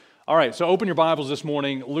All right, so open your Bibles this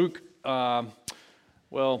morning. Luke,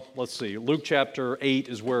 let's see. Luke chapter 8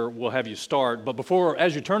 is where we'll have you start. But before,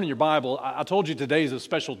 as you turn in your Bible, I told you today is a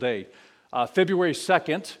special day. February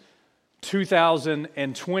 2nd,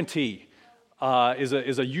 2020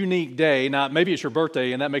 is a unique day. Now, maybe it's your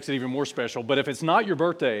birthday, and that makes it even more special. But if it's not your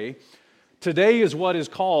birthday, today is what is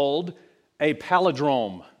called a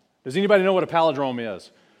palindrome. Does anybody know what a palindrome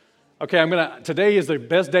is? Okay, today is the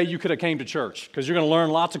best day you could have came to church because you're going to learn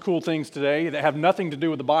lots of cool things today that have nothing to do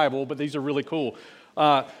with the Bible, but these are really cool.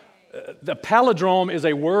 The palindrome is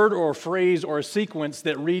a word or a phrase or a sequence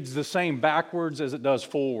that reads the same backwards as it does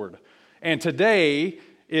forward. And today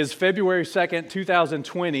is February 2nd,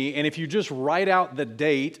 2020, and if you just write out the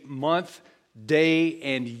date, month, day,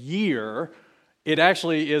 and year, it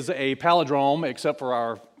actually is a palindrome, except for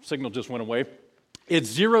our signal just went away.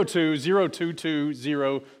 It's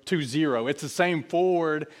 02022020. It's the same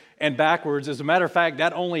forward and backwards. As a matter of fact,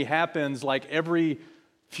 that only happens like every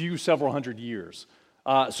several hundred years.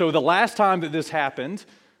 So the last time that this happened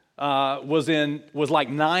was like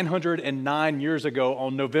 909 years ago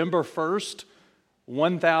on November 1st,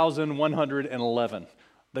 1111.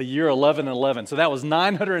 The year 1111. So that was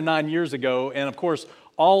 909 years ago, and of course,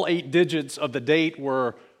 all 8 digits of the date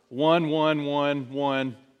were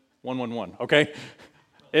 1111. 111, okay?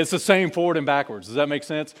 It's the same forward and backwards. Does that make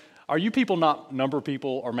sense? Are you people not number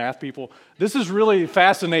people or math people? This is really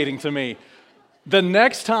fascinating to me. The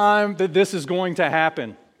next time that this is going to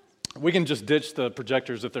happen, we can just ditch the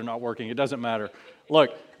projectors if they're not working. It doesn't matter.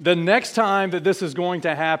 Look, the next time that this is going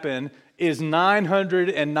to happen is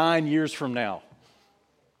 909 years from now.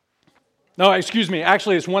 No, excuse me.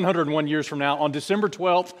 Actually, it's 101 years from now on December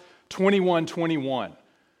 12th, 2121.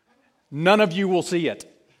 None of you will see it.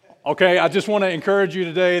 Okay, I just want to encourage you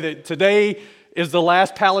today that today is the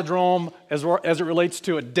last palindrome as it relates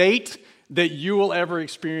to a date that you will ever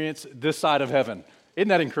experience this side of heaven. Isn't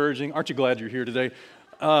that encouraging? Aren't you glad you're here today?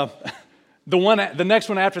 The next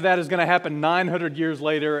one after that is going to happen 900 years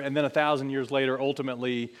later, and then 1,000 years later,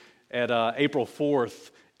 ultimately at April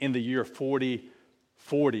 4th in the year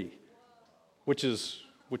 4040, which is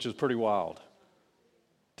pretty wild.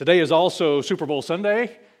 Today is also Super Bowl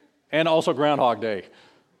Sunday and also Groundhog Day.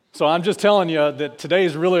 So I'm just telling you that today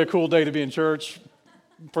is really a cool day to be in church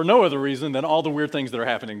for no other reason than all the weird things that are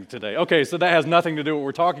happening today. Okay, so that has nothing to do with what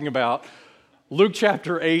we're talking about. Luke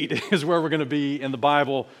chapter 8 is where we're going to be in the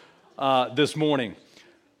Bible this morning.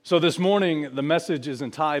 So this morning, the message is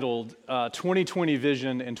entitled 2020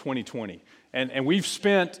 Vision in 2020. And we've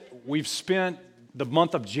spent the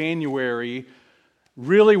month of January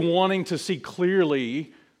really wanting to see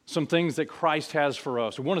clearly some things that Christ has for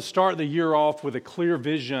us. We want to start the year off with a clear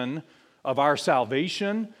vision of our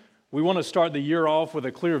salvation. We want to start the year off with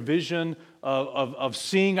a clear vision of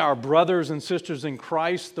seeing our brothers and sisters in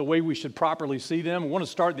Christ the way we should properly see them. We want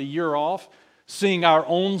to start the year off seeing our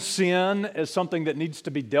own sin as something that needs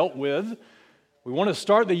to be dealt with. We want to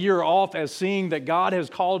start the year off as seeing that God has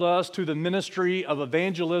called us to the ministry of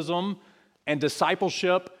evangelism and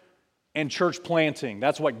discipleship and church planting.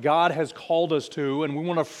 That's what God has called us to, and we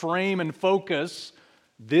want to frame and focus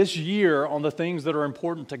this year on the things that are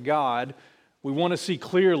important to God. We want to see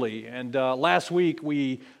clearly. And last week,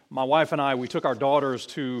 my wife and I, we took our daughters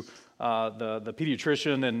to the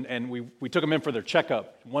pediatrician, and we took them in for their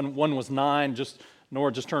checkup. One was 9,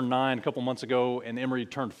 Nora just turned 9 a couple months ago, and Emery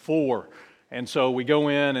turned 4. And so we go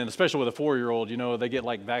in, and especially with a 4-year-old, they get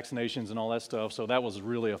like vaccinations and all that stuff. So that was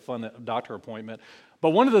really a fun doctor appointment. But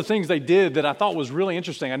one of the things they did that I thought was really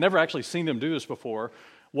interesting, I'd never actually seen them do this before,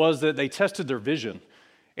 was that they tested their vision.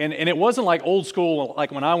 And it wasn't like old school,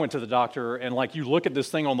 like when I went to the doctor, and like you look at this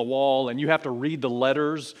thing on the wall, and you have to read the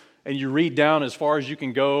letters, and you read down as far as you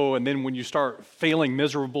can go, and then when you start failing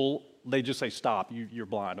miserable, they just say, stop, you're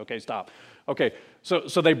blind. Okay, stop. Okay,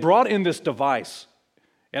 so they brought in this device.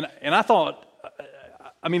 And I thought,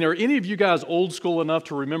 are any of you guys old school enough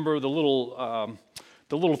to remember the little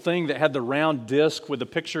thing that had the round disc with the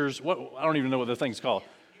pictures? I don't even know what the thing's called.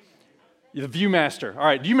 The Viewmaster. All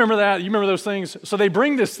right, do you remember that? You remember those things? So they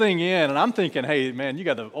bring this thing in, and I'm thinking, hey, man, you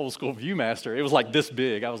got the old school Viewmaster. It was like this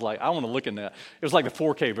big. I was like, I want to look in that. It was like the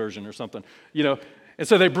 4K version or something, And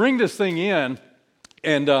so they bring this thing in,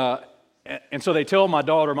 and so they tell my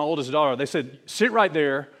oldest daughter, they said, sit right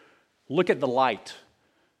there, look at the light.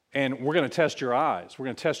 And we're going to test your eyes. We're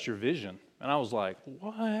going to test your vision. And I was like,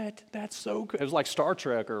 what? That's so good. It was like Star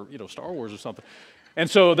Trek or, Star Wars or something. And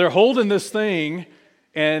so they're holding this thing,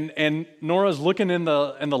 and Nora's looking in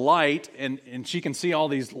the light, and she can see all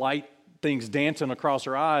these light things dancing across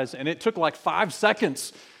her eyes. And it took like 5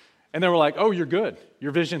 seconds. And they were like, oh, you're good.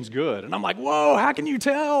 Your vision's good. And I'm like, whoa, how can you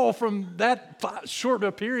tell from that short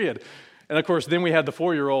a period? And of course, then we had the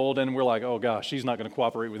 4-year-old, and we're like, oh gosh, she's not going to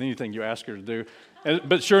cooperate with anything you ask her to do.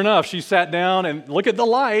 But sure enough, she sat down and looked at the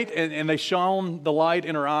light, and they shone the light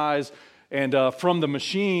in her eyes. And from the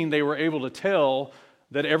machine, they were able to tell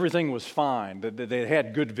that everything was fine, that they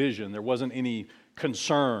had good vision. There wasn't any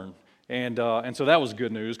concern. And so that was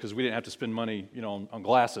good news because we didn't have to spend money, on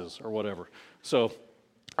glasses or whatever. So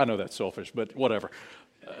I know that's selfish, but whatever.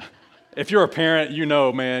 If you're a parent,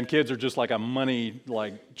 man, kids are just like a money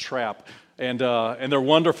trap, and they're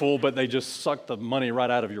wonderful, but they just suck the money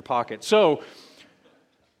right out of your pocket. So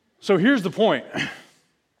here's the point.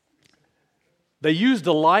 They used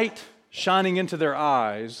the light shining into their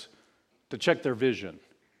eyes to check their vision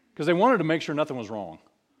because they wanted to make sure nothing was wrong.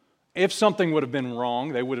 If something would have been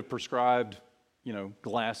wrong, they would have prescribed,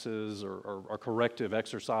 glasses or corrective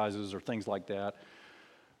exercises or things like that.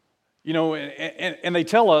 And they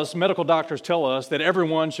tell us, medical doctors tell us that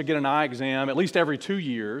everyone should get an eye exam at least every 2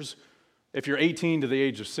 years if you're 18 to the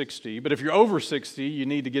age of 60. But if you're over 60, you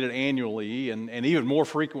need to get it annually and even more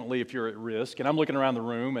frequently if you're at risk. And I'm looking around the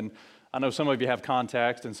room, and I know some of you have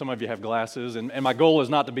contacts and some of you have glasses. And my goal is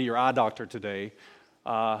not to be your eye doctor today.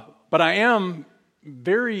 But I am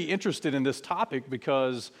very interested in this topic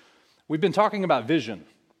because we've been talking about vision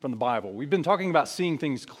from the Bible. We've been talking about seeing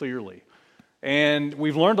things clearly. And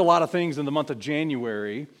we've learned a lot of things in the month of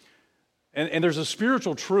January. And there's a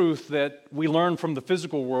spiritual truth that we learn from the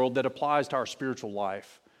physical world that applies to our spiritual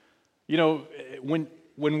life. When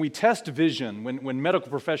we test vision, when medical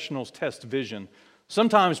professionals test vision,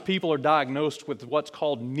 sometimes people are diagnosed with what's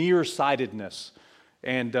called nearsightedness.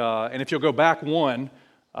 And if you'll go back one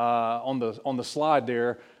on the slide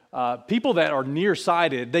there, people that are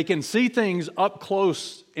nearsighted, they can see things up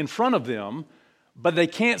close in front of them, but they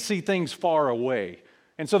can't see things far away.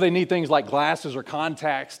 And so they need things like glasses or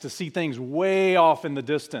contacts to see things way off in the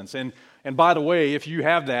distance. And by the way, if you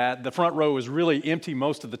have that, the front row is really empty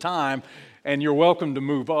most of the time, and you're welcome to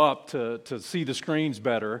move up to see the screens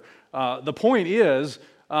better. The point is,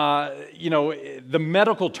 the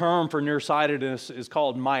medical term for nearsightedness is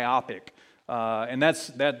called myopic. And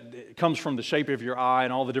that comes from the shape of your eye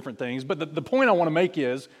and all the different things. But the point I want to make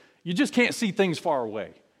is, you just can't see things far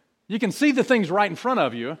away. You can see the things right in front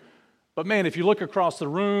of you, but man, if you look across the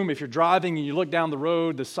room, if you're driving and you look down the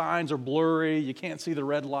road, the signs are blurry, you can't see the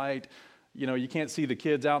red light, you can't see the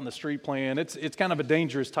kids out in the street playing. It's kind of a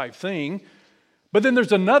dangerous type thing. But then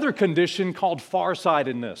there's another condition called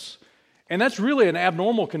farsightedness. And that's really an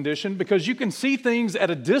abnormal condition because you can see things at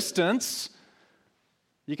a distance.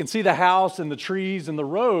 You can see the house and the trees and the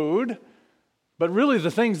road, but really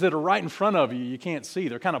the things that are right in front of you can't see.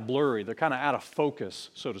 They're kind of blurry. They're kind of out of focus,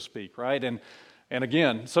 so to speak, right? And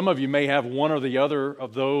again, some of you may have one or the other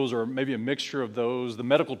of those or maybe a mixture of those. The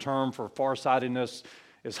medical term for farsightedness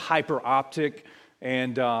is hyperoptic.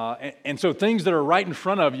 And so things that are right in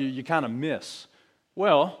front of you, you kind of miss.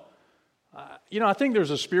 Well, I think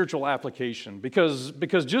there's a spiritual application because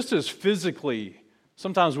just as physically,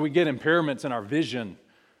 sometimes we get impairments in our vision.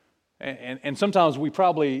 And sometimes we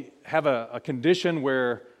probably have a condition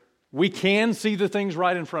where we can see the things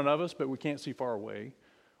right in front of us, but we can't see far away.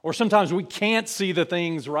 Or sometimes we can't see the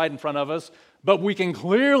things right in front of us, but we can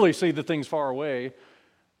clearly see the things far away.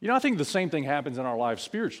 I think the same thing happens in our lives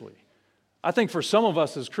spiritually. I think for some of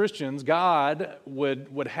us as Christians, God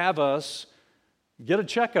would have us get a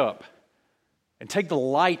checkup and take the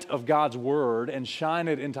light of God's Word and shine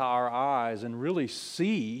it into our eyes and really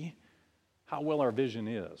see how well our vision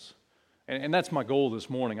is. And that's my goal this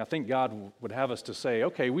morning. I think God would have us to say,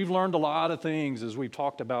 okay, we've learned a lot of things as we've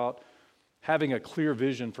talked about having a clear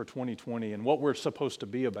vision for 2020 and what we're supposed to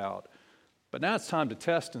be about. But now it's time to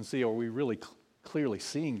test and see, are we really clearly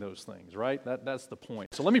seeing those things, right? That's the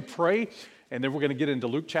point. So let me pray, and then we're going to get into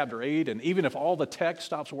Luke chapter 8. And even if all the text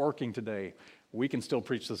stops working today, we can still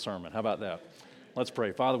preach the sermon. How about that? Let's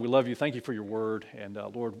pray. Father, we love you. Thank you for your word. And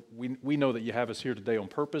Lord, we know that you have us here today on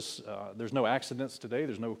purpose. There's no accidents today.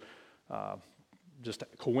 There's no just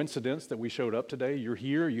coincidence that we showed up today. You're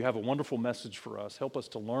here. You have a wonderful message for us. Help us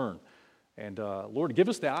to learn. And Lord, give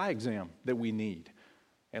us the eye exam that we need.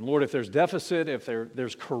 And Lord, if there's deficit, if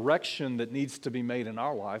there's correction that needs to be made in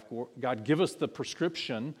our life, God, give us the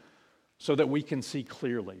prescription so that we can see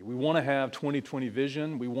clearly. We want to have 2020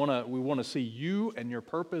 vision. We want to see you and your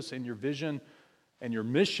purpose and your vision and your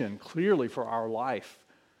mission clearly for our life.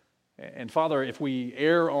 And Father, if we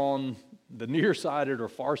err on the nearsighted or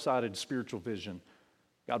farsighted spiritual vision,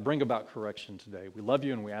 God, bring about correction today. We love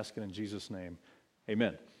you and we ask it in Jesus' name.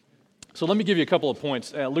 Amen. So let me give you a couple of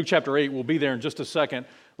points. Luke chapter 8, we'll be there in just a second.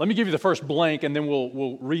 Let me give you the first blank, and then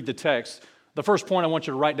we'll read the text. The first point I want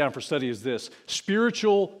you to write down for study is this: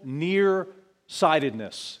 spiritual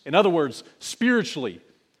nearsightedness. In other words, spiritually,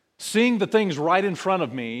 seeing the things right in front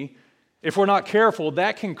of me, if we're not careful,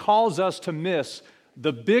 that can cause us to miss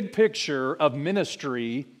the big picture of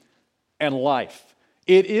ministry and life.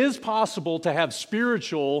 It is possible to have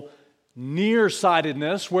spiritual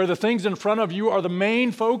nearsightedness, where the things in front of you are the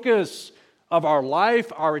main focus of our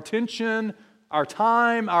life, our attention, our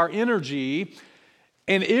time, our energy.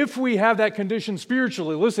 And if we have that condition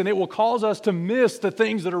spiritually, listen, it will cause us to miss the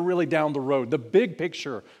things that are really down the road, the big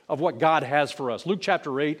picture of what God has for us. Luke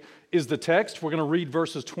chapter 8 is the text. We're going to read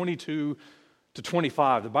verses 22 to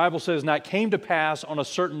 25. The Bible says, "Now it came to pass on a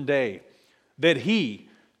certain day that he,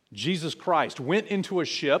 Jesus Christ, went into a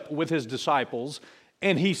ship with his disciples,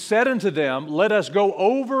 and he said unto them, Let us go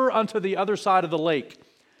over unto the other side of the lake.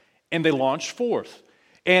 And they launched forth.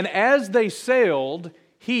 And as they sailed,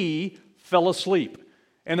 he fell asleep."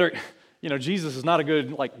 And Jesus is not a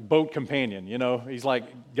good boat companion. He's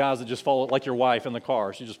like guys that just fall, like your wife in the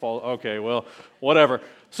car. She just falls. Okay, well, whatever.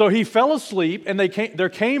 So he fell asleep, and there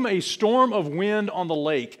came a storm of wind on the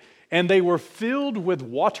lake, and they were filled with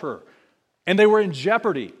water, and they were in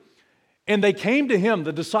jeopardy. And they came to him,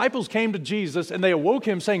 the disciples came to Jesus, and they awoke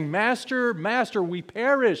him, saying, Master, Master, we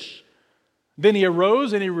perish. Then he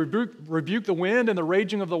arose, and he rebuked the wind and the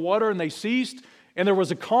raging of the water, and they ceased, and there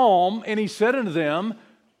was a calm. And he said unto them,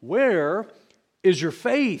 Where is your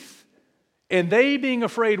faith? And they, being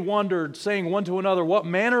afraid, wondered, saying one to another, What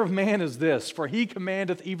manner of man is this? For he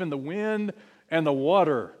commandeth even the wind and the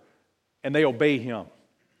water, and they obey him.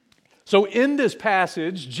 So in this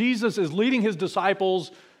passage, Jesus is leading his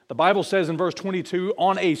disciples, the Bible says in verse 22,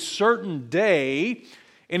 on a certain day.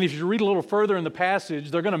 And if you read a little further in the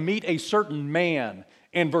passage, they're going to meet a certain man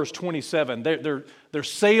in verse 27. They're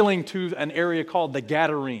sailing to an area called the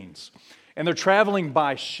Gadarenes. And they're traveling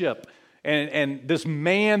by ship. And this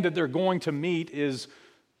man that they're going to meet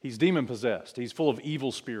he's demon-possessed. He's full of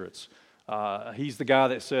evil spirits. He's the guy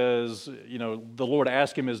that says, the Lord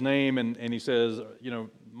asked him his name, and he says,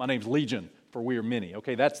 my name's Legion, for we are many.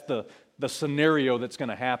 Okay, that's the scenario that's going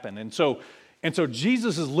to happen. And so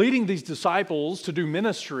Jesus is leading these disciples to do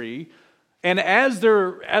ministry, and as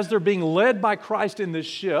they're being led by Christ in this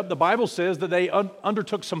ship, the Bible says that they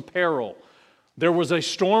undertook some peril. There was a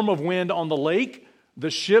storm of wind on the lake, the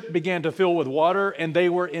ship began to fill with water, and they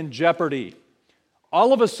were in jeopardy.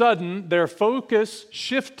 All of a sudden, their focus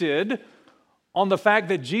shifted on the fact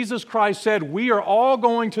that Jesus Christ said, we are all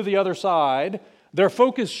going to the other side. Their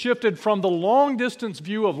focus shifted from the long-distance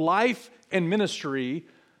view of life and ministry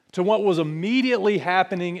to what was immediately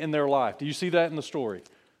happening in their life. Do you see that in the story?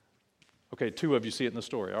 Okay, 2 of you see it in the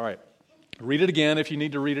story. All right. Read it again if you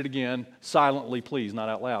need to read it again. Silently, please, not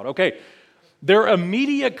out loud. Okay. Their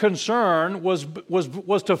immediate concern was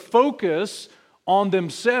to focus on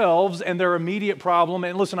themselves and their immediate problem.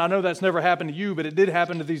 And listen, I know that's never happened to you, but it did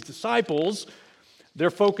happen to these disciples.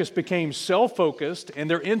 Their focus became self-focused, and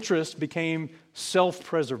their interest became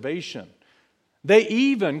self-preservation. They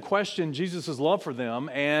even questioned Jesus' love for them,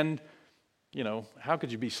 and, how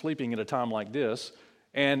could you be sleeping at a time like this?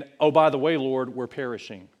 And, oh, by the way, Lord, we're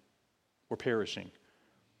perishing. We're perishing.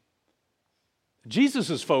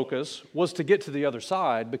 Jesus' focus was to get to the other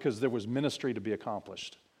side because there was ministry to be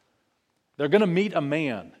accomplished. They're going to meet a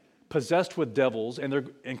man possessed with devils,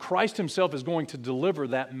 and Christ himself is going to deliver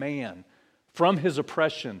that man from his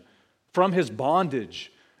oppression, from his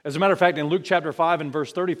bondage. As a matter of fact, in Luke chapter 5 and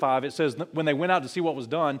verse 35, it says, when they went out to see what was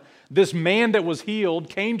done, this man that was healed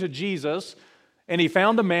came to Jesus, and he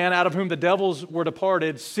found a man out of whom the devils were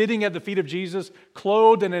departed, sitting at the feet of Jesus,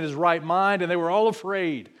 clothed and in his right mind, and they were all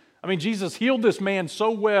afraid. I mean, Jesus healed this man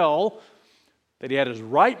so well that he had his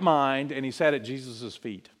right mind, and he sat at Jesus'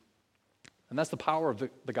 feet. And that's the power of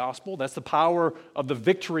the gospel. That's the power of the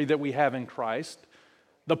victory that we have in Christ.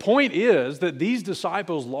 The point is that these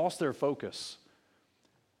disciples lost their focus.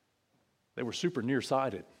 They were super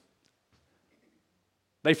nearsighted.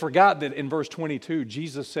 They forgot that in verse 22,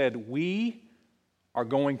 Jesus said, we are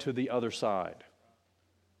going to the other side.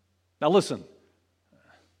 Now listen,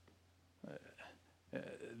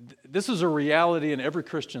 this is a reality in every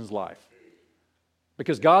Christian's life.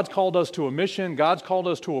 Because God's called us to a mission, God's called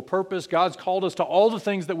us to a purpose, God's called us to all the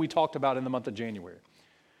things that we talked about in the month of January.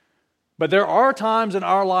 But there are times in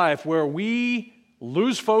our life where we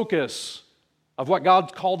lose focus of what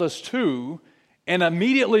God's called us to and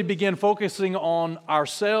immediately begin focusing on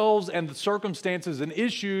ourselves and the circumstances and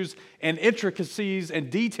issues and intricacies and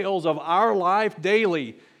details of our life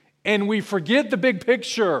daily, and we forget the big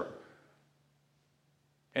picture.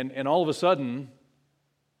 And all of a sudden,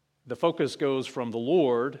 the focus goes from the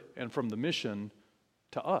Lord and from the mission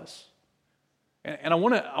to us. And I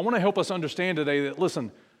want to help us understand today that,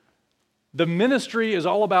 listen, the ministry is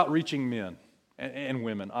all about reaching men and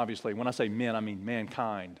women, obviously. When I say men, I mean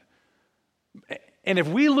mankind. And if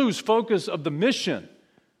we lose focus of the mission,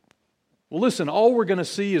 well, listen, all we're going to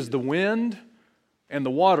see is the wind and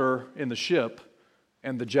the water in the ship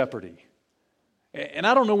and the jeopardy. And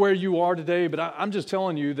I don't know where you are today, but I'm just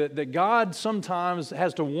telling you that God sometimes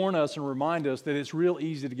has to warn us and remind us that it's real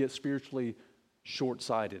easy to get spiritually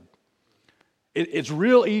short-sighted. It's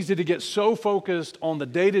real easy to get so focused on the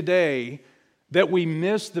day-to-day that we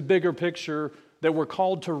miss the bigger picture that we're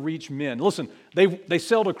called to reach men. Listen, they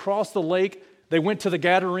sailed across the lake. They went to the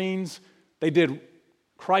Gadarenes.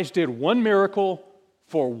 Christ did one miracle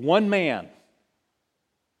for one man.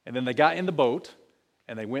 And then they got in the boat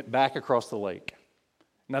and they went back across the lake.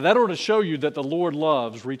 Now that ought to show you that the Lord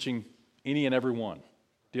loves reaching any and every one.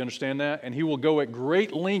 Do you understand that? And He will go at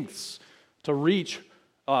great lengths to reach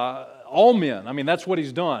all men. I mean, that's what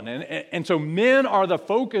He's done. And so men are the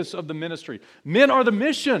focus of the ministry. Men are the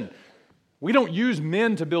mission. We don't use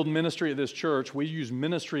men to build ministry at this church. We use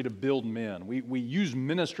ministry to build men. We use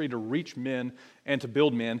ministry to reach men and to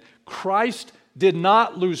build men. Christ did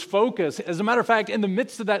not lose focus. As a matter of fact, in the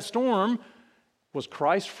midst of that storm, was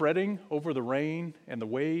Christ fretting over the rain and the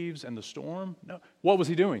waves and the storm? No. What was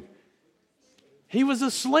He doing? He was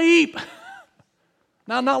asleep.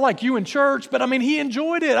 Now, not like you in church, but I mean, He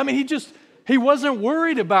enjoyed it. I mean, he wasn't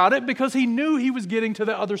worried about it because He knew He was getting to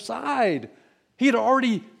the other side. He had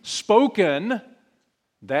already spoken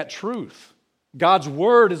that truth. God's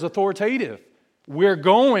word is authoritative. We're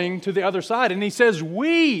going to the other side. And He says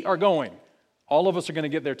we are going. All of us are going to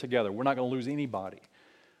get there together. We're not going to lose anybody.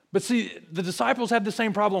 But see, the disciples had the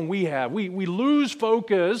same problem we have. We lose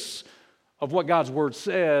focus of what God's word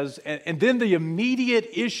says, and then the immediate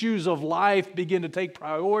issues of life begin to take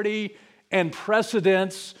priority and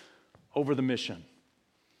precedence over the mission.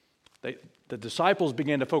 The disciples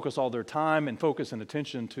began to focus all their time and focus and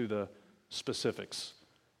attention to the specifics,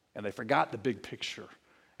 and they forgot the big picture.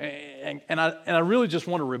 And I really just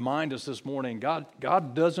want to remind us this morning,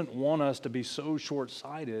 God doesn't want us to be so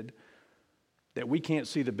short-sighted that we can't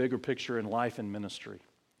see the bigger picture in life and ministry.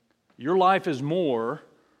 Your life is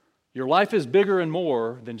bigger and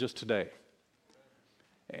more than just today.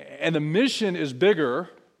 And the mission is bigger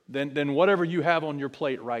than whatever you have on your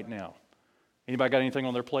plate right now. Anybody got anything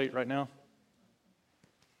on their plate right now?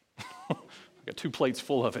 I got 2 plates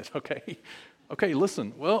full of it, okay? Okay,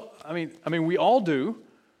 listen. Well, I mean, we all do,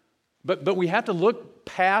 but we have to look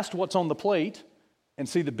past what's on the plate and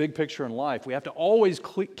see the big picture in life. We have to always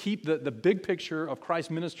keep the big picture of Christ's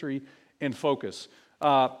ministry in focus.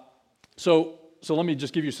 So let me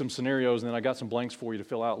just give you some scenarios, and then I got some blanks for you to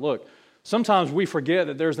fill out. Look, sometimes we forget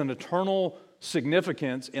that there's an eternal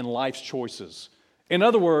significance in life's choices. In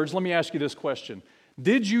other words, let me ask you this question.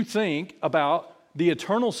 Did you think about the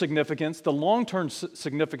eternal significance, the long-term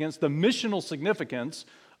significance, the missional significance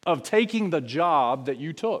of taking the job that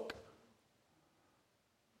you took?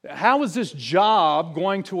 How is this job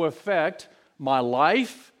going to affect my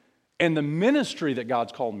life and the ministry that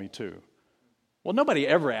God's called me to? Well, nobody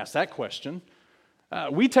ever asked that question.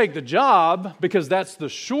 We take the job because that's the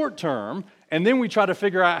short term, and then we try to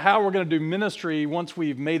figure out how we're going to do ministry once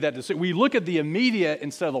we've made that decision. We look at the immediate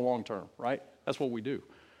instead of the long term, right? That's what we do.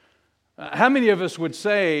 How many of us would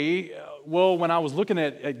say, well, when I was looking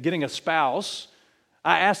at getting a spouse,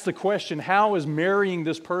 I asked the question, how is marrying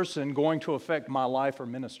this person going to affect my life or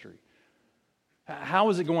ministry? How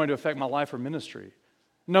is it going to affect my life or ministry?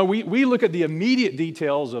 No, we look at the immediate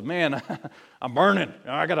details of, man, I'm burning.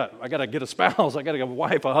 I gotta get a spouse. I gotta get a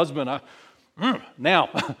wife, a husband. Now,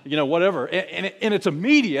 whatever. And it's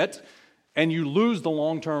immediate, and you lose the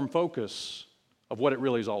long-term focus of what it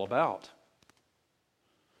really is all about.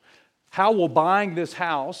 How will buying this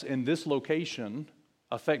house in this location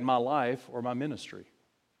affect my life or my ministry?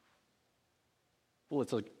 Well,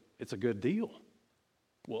 it's a good deal.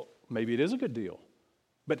 Well, maybe it is a good deal.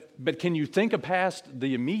 But can you think past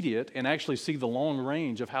the immediate and actually see the long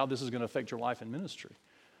range of how this is going to affect your life and ministry?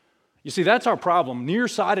 You see, that's our problem.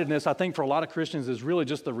 Nearsightedness, I think, for a lot of Christians is really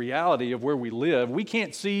just the reality of where we live. We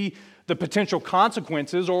can't see the potential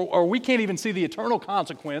consequences, or we can't even see the eternal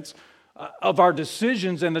consequence of our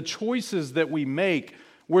decisions and the choices that we make.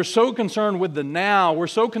 We're so concerned with the now. We're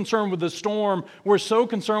so concerned with the storm. We're so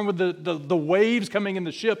concerned with the waves coming in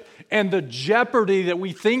the ship and the jeopardy that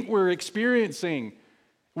we think we're experiencing.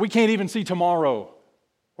 We can't even see tomorrow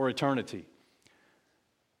or eternity.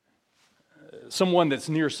 someone that's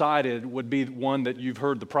nearsighted would be one that you've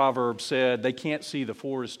heard the proverb said, they can't see the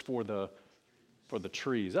forest for the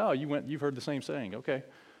trees. Oh, you've heard the same saying, okay.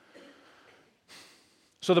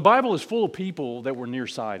 So the Bible is full of people that were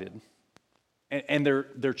nearsighted. And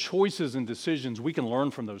their choices and decisions, we can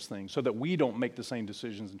learn from those things so that we don't make the same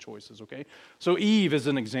decisions and choices, okay? So Eve is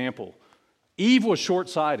an example. Eve was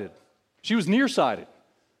short-sighted. She was nearsighted.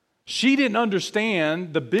 She didn't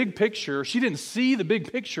understand the big picture. She didn't see the big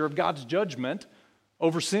picture of God's judgment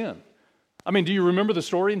over sin. I mean, do you remember the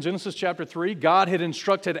story in Genesis chapter 3? God had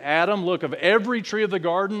instructed Adam, look, of every tree of the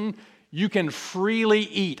garden, you can freely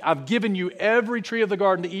eat. I've given you every tree of the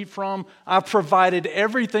garden to eat from. I've provided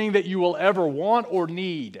everything that you will ever want or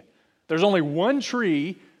need. There's only one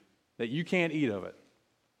tree that you can't eat of it,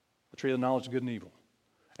 the tree of the knowledge of good and evil.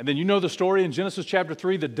 And then you know the story in Genesis chapter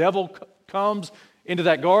 3. The devil comes into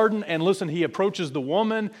that garden, and listen, he approaches the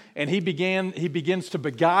woman, and he begins to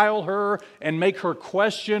beguile her and make her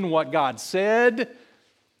question what God said,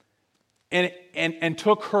 and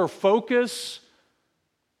took her focus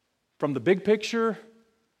from the big picture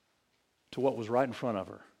to what was right in front of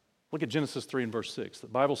her. Look at Genesis 3 and verse 6. The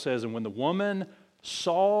Bible says, and when the woman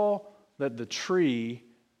saw that the tree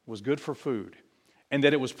was good for food, and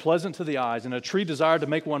that it was pleasant to the eyes, and a tree desired to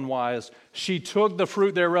make one wise, she took the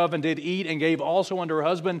fruit thereof and did eat, and gave also unto her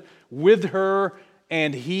husband with her,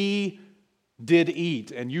 and he did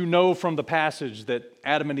eat. And you know from the passage that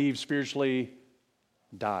Adam and Eve spiritually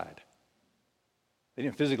died. They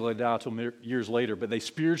didn't physically die until years later, but they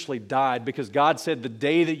spiritually died because God said the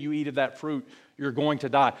day that you eat of that fruit, you're going to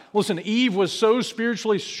die. Listen, Eve was so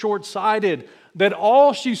spiritually short-sighted that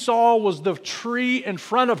all she saw was the tree in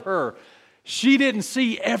front of her. She didn't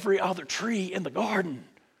see every other tree in the garden.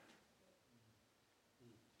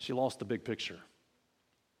 She lost the big picture.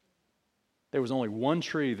 There was only one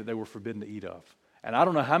tree that they were forbidden to eat of. And I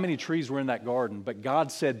don't know how many trees were in that garden, but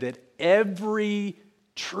God said that every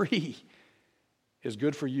tree is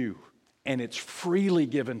good for you, and it's freely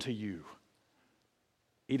given to you.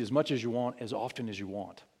 Eat as much as you want, as often as you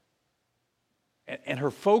want. And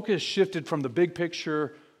her focus shifted from the big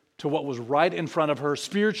picture to what was right in front of her.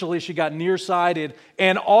 Spiritually, she got nearsighted,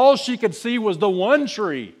 and all she could see was the one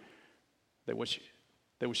tree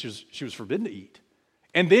she was forbidden to eat.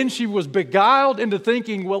 And then she was beguiled into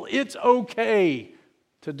thinking, well, it's okay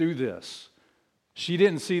to do this. She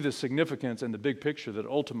didn't see the significance and the big picture that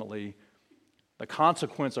ultimately the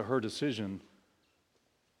consequence of her decision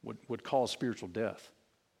would cause spiritual death.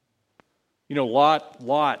 You know,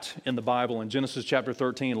 Lot in the Bible, in Genesis chapter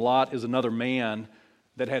 13, Lot is another man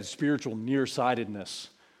that had spiritual nearsightedness.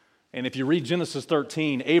 And if you read Genesis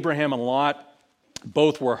 13, Abraham and Lot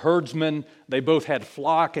both were herdsmen. They both had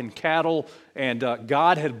flock and cattle, and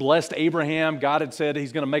God had blessed Abraham. God had said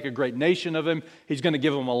he's going to make a great nation of him. He's going to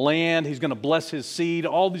give him a land. He's going to bless his seed,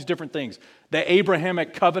 all these different things. The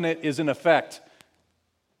Abrahamic covenant is in effect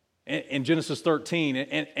in Genesis 13.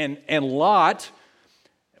 And Lot,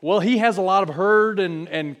 well, he has a lot of herd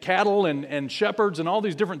and cattle and shepherds and all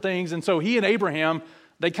these different things. And so he and Abraham,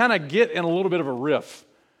 they kind of get in a little bit of a riff.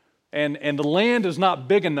 And the land is not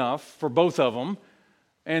big enough for both of them.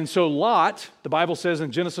 And so Lot, the Bible says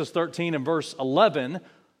in Genesis 13 and verse 11,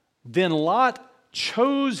 then Lot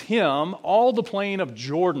chose him all the plain of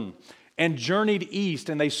Jordan and journeyed east,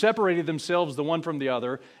 and they separated themselves the one from the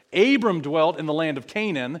other. Abram dwelt in the land of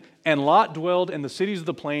Canaan, and Lot dwelled in the cities of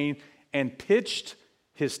the plain and pitched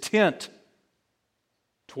his tent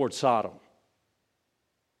toward Sodom.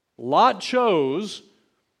 Lot chose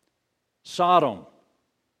Sodom.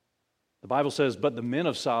 The Bible says, but the men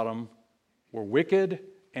of Sodom were wicked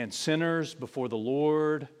and sinners before the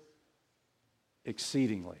Lord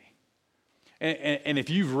exceedingly. And if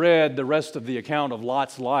you've read the rest of the account of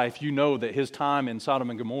Lot's life, you know that his time in Sodom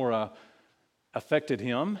and Gomorrah affected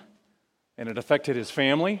him, and it affected his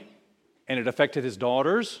family, and it affected his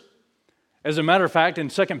daughters. As a matter of fact, in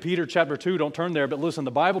 2 Peter chapter 2, don't turn there, but listen,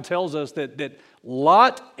 the Bible tells us that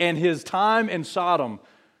Lot and his time in Sodom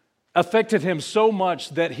affected him so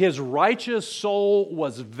much that his righteous soul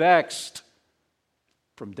was vexed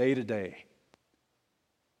from day to day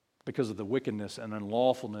because of the wickedness and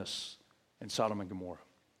unlawfulness in Sodom and Gomorrah.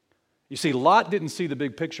 You see, Lot didn't see the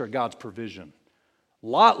big picture of God's provision.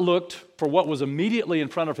 Lot looked for what was immediately in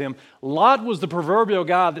front of him. Lot was the proverbial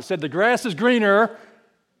guy that said, the grass is greener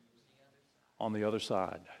on the other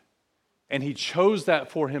side. And he chose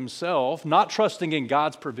that for himself, not trusting in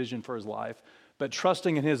God's provision for his life, but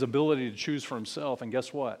trusting in his ability to choose for himself. And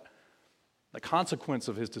guess what? The consequence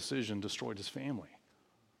of his decision destroyed his family.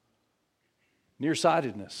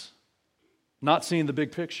 Nearsightedness, not seeing the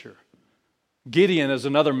big picture. Gideon is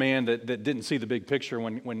another man that didn't see the big picture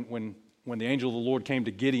when when the angel of the Lord came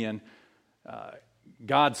to Gideon,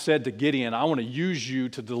 God said to Gideon, I want to use you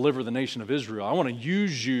to deliver the nation of Israel. I want to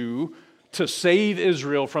use you to save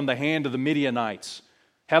Israel from the hand of the Midianites.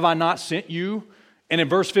 Have I not sent you? And in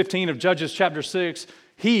verse 15 of Judges chapter 6,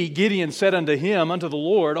 he, Gideon, said unto the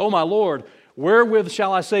Lord, O my Lord, wherewith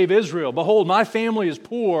shall I save Israel? Behold, my family is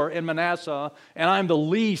poor in Manasseh, and I am the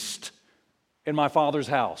least in my father's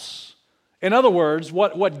house. In other words,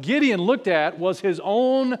 what Gideon looked at was his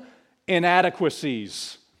own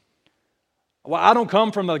inadequacies. Well, I don't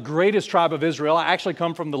come from the greatest tribe of Israel. I actually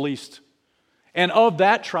come from the least. And of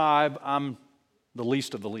that tribe, I'm the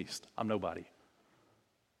least of the least. I'm nobody.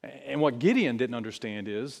 And what Gideon didn't understand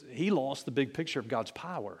is he lost the big picture of God's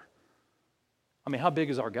power. I mean, how big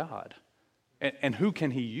is our God? And who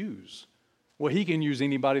can he use? Well, he can use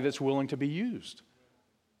anybody that's willing to be used.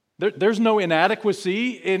 There's no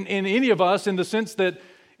inadequacy in any of us in the sense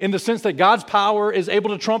that God's power is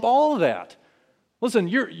able to trump all of that. Listen,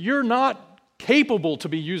 you're not capable to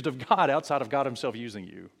be used of God outside of God himself using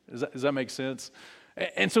you. Does that make sense?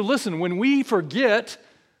 And so listen, when we forget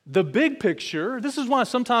the big picture, this is why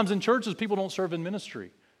sometimes in churches people don't serve in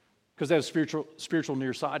ministry, because they have spiritual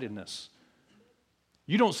nearsightedness.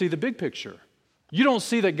 You don't see the big picture. You don't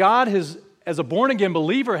see that God has, as a born-again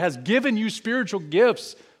believer, has given you spiritual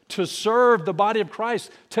gifts to serve the body of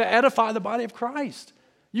Christ, to edify the body of Christ.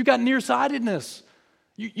 You got nearsightedness.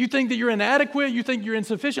 You think that you're inadequate. You think you're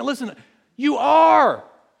insufficient. Listen, you are,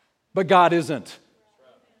 but God isn't.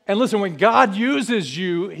 And listen, when God uses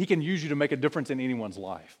you, he can use you to make a difference in anyone's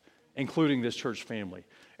life, including this church family.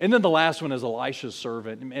 And then the last one is Elisha's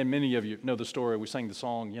servant. And many of you know the story. We sang the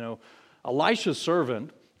song, you know. Elisha's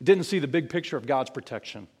servant didn't see the big picture of God's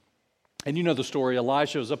protection. And you know the story.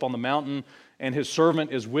 Elisha is up on the mountain, and his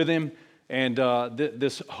servant is with him. And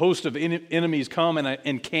this host of enemies come and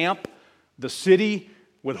encamp the city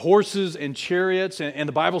with horses and chariots. And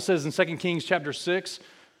the Bible says in 2 Kings chapter 6,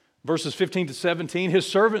 verses 15 to 17, his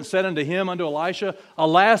servant said unto Elisha,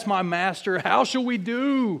 Alas, my master, how shall we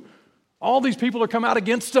do? All these people are come out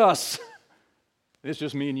against us. It's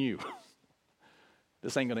just me and you.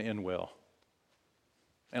 This ain't going to end well.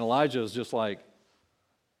 And Elijah is just like,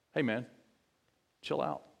 hey man, chill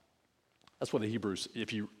out. That's what the Hebrews,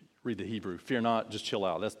 if you read the Hebrew, fear not, just chill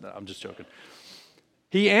out. I'm just joking.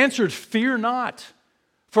 He answered, fear not,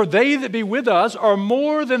 for they that be with us are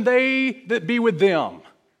more than they that be with them.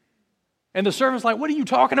 And the servant's like, what are you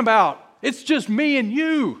talking about? It's just me and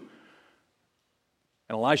you.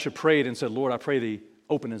 And Elisha prayed and said, Lord, I pray thee,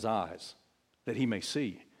 open his eyes, that he may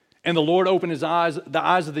see. And the Lord opened his eyes, the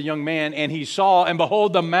eyes of the young man, and he saw, and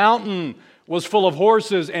behold, the mountain was full of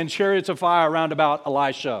horses and chariots of fire round about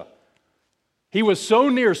Elisha. He was so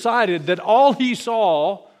nearsighted that all he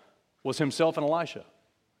saw was himself and Elisha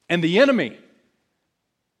and the enemy.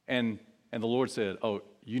 And the Lord said, oh,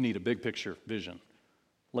 you need a big picture vision.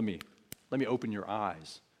 Let me open your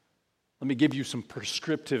eyes. Let me give you some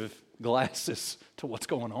prescriptive glasses to what's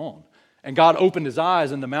going on. And God opened his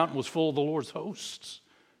eyes, and the mountain was full of the Lord's hosts.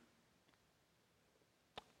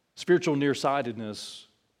 Spiritual nearsightedness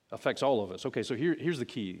affects all of us. Okay, so here's the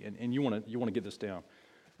key, and you want to get this down.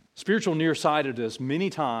 Spiritual nearsightedness, many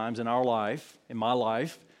times in our life, in my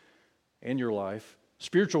life, and your life,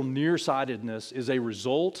 spiritual nearsightedness is a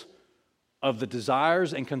result of the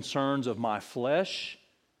desires and concerns of my flesh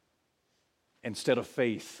instead of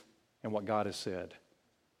faith in what God has said.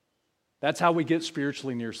 That's how we get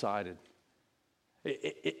spiritually nearsighted.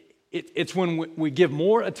 It's when we give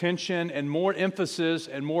more attention and more emphasis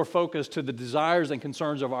and more focus to the desires and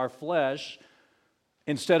concerns of our flesh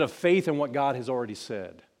instead of faith in what God has already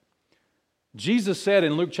said. Jesus said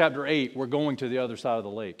in Luke chapter 8, we're going to the other side of the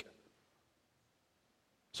lake.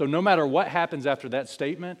 So no matter what happens after that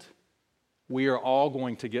statement, we are all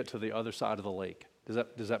going to get to the other side of the lake.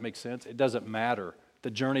 Does that make sense? It doesn't matter.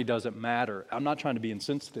 The journey doesn't matter. I'm not trying to be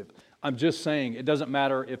insensitive. I'm just saying it doesn't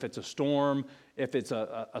matter if it's a storm, if it's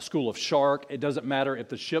a school of shark. It doesn't matter if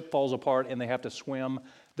the ship falls apart and they have to swim.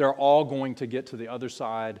 They're all going to get to the other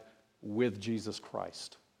side with Jesus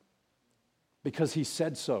Christ. Because he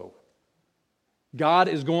said so. God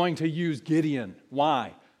is going to use Gideon.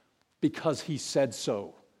 Why? Because he said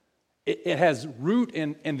so. It has root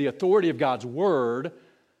in the authority of God's word,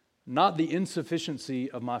 not the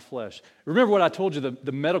insufficiency of my flesh. Remember what I told you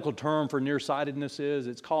the medical term for nearsightedness is?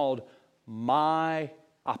 It's called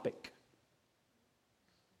myopic.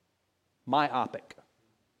 Myopic.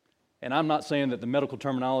 And I'm not saying that the medical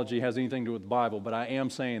terminology has anything to do with the Bible, but I am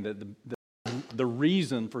saying that the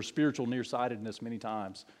reason for spiritual nearsightedness many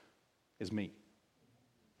times is me.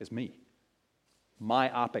 It's me.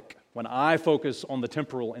 myopic, when I focus on the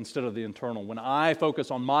temporal instead of the eternal, when I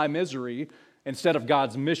focus on my misery instead of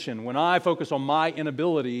God's mission, when I focus on my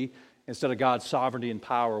inability instead of God's sovereignty and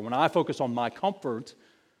power, when I focus on my comfort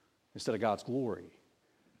instead of God's glory.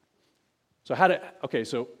 So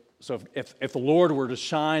if the Lord were to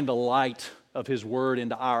shine the light of His Word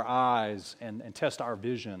into our eyes and test our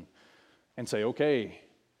vision and say, okay,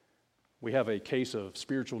 we have a case of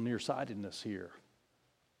spiritual nearsightedness here.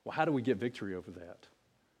 Well, how do we get victory over that?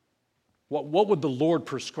 What would the Lord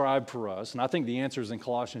prescribe for us? And I think the answer is in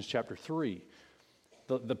Colossians chapter 3.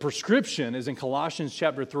 The prescription is in Colossians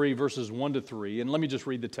chapter 3, verses 1 to 3. And let me just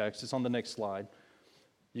read the text. It's on the next slide.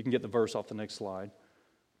 You can get the verse off the next slide.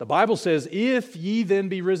 The Bible says, if ye then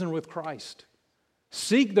be risen with Christ,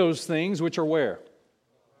 seek those things which are where?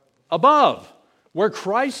 Above. Where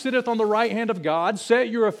Christ sitteth on the right hand of God, set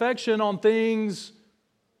your affection on things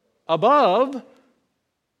above,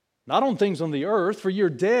 not on things on the earth, for you're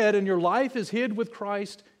dead and your life is hid with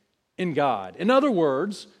Christ in God. In other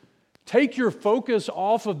words, take your focus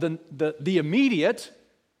off of the immediate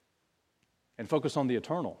and focus on the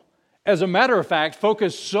eternal. As a matter of fact,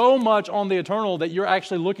 focus so much on the eternal that you're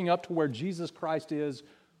actually looking up to where Jesus Christ is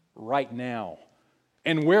right now.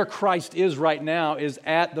 And where Christ is right now is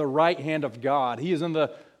at the right hand of God. He is in the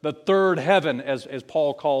third heaven, as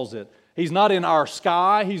Paul calls it. He's not in our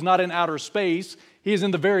sky. He's not in outer space. He is in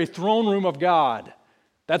the very throne room of God.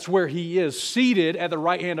 That's where He is, seated at the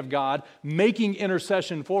right hand of God, making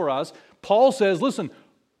intercession for us. Paul says, listen,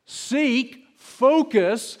 seek,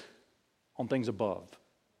 focus on things above.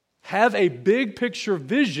 Have a big picture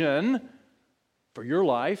vision for your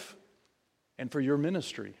life and for your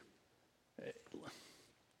ministry.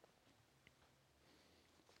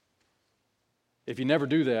 If you never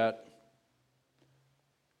do that,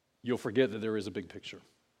 you'll forget that there is a big picture.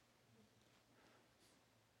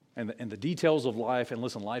 And the details of life, and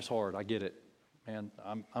listen, life's hard, I get it. Man,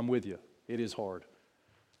 I'm with you. It is hard.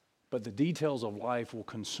 But the details of life will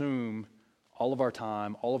consume all of our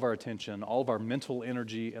time, all of our attention, all of our mental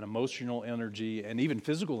energy and emotional energy and even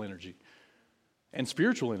physical energy and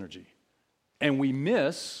spiritual energy. And we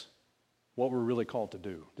miss what we're really called to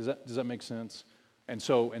do. Does that make sense? And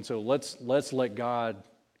so let's let God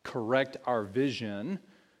correct our vision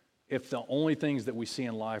if the only things that we see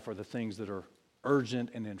in life are the things that are urgent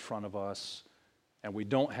and in front of us, and we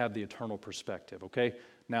don't have the eternal perspective, okay?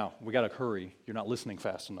 Now, we got to hurry. You're not listening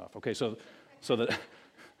fast enough, okay? So that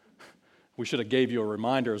we should have gave you a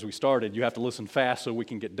reminder as we started. You have to listen fast so we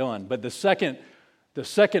can get done. But the second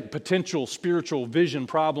potential spiritual vision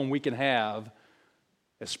problem we can have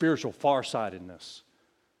is spiritual farsightedness.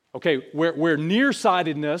 Okay, where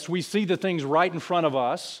nearsightedness, we see the things right in front of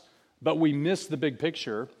us, but we miss the big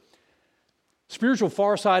picture. Spiritual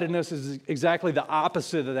farsightedness is exactly the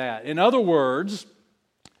opposite of that. In other words,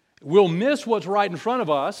 we'll miss what's right in front of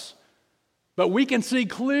us, but we can see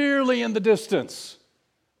clearly in the distance.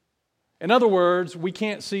 In other words, we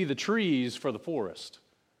can't see the trees for the forest.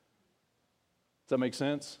 Does that make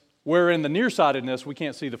sense? Where in the nearsightedness, we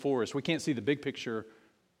can't see the forest. We can't see the big picture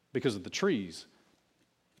because of the trees.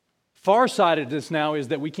 Farsightedness now is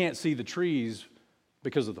that we can't see the trees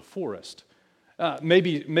because of the forest.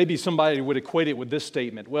 Maybe somebody would equate it with this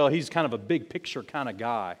statement. Well, he's kind of a big picture kind of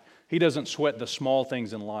guy. He doesn't sweat the small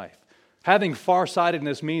things in life. Having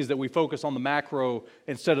farsightedness means that we focus on the macro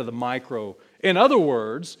instead of the micro. In other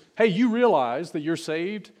words, hey, you realize that you're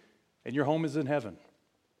saved and your home is in heaven.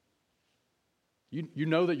 You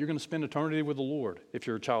know that you're going to spend eternity with the Lord if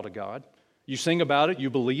you're a child of God. You sing about it. You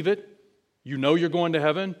believe it. You know you're going to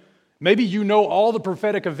heaven. Maybe you know all the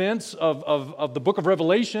prophetic events of the book of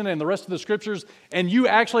Revelation and the rest of the scriptures, and you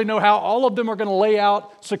actually know how all of them are going to lay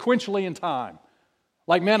out sequentially in time.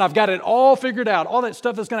 Like, man, I've got it all figured out. All that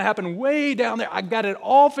stuff that's going to happen way down there, I've got it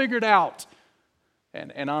all figured out.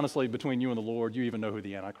 And honestly, between you and the Lord, you even know who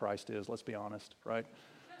the Antichrist is, let's be honest, right?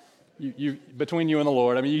 You between you and the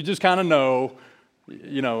Lord, I mean, you just kind of know,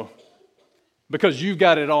 because you've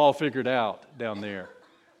got it all figured out down there.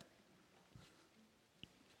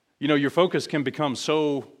 Your focus can become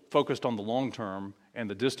so focused on the long term and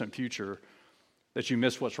the distant future that you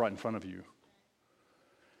miss what's right in front of you.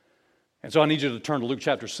 And so I need you to turn to Luke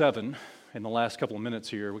chapter 7 in the last couple of minutes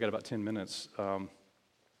here. We've got about 10 minutes.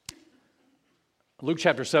 Luke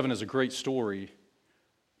chapter 7 is a great story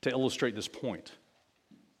to illustrate this point.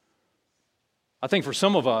 I think for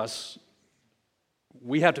some of us,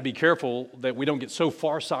 we have to be careful that we don't get so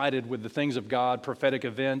farsighted with the things of God, prophetic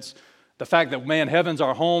events, the fact that, man, heaven's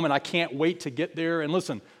our home and I can't wait to get there. And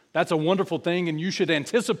listen, that's a wonderful thing and you should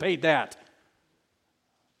anticipate that.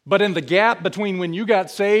 But in the gap between when you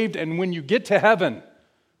got saved and when you get to heaven,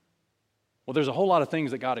 Well, there's a whole lot of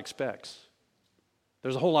things that God expects.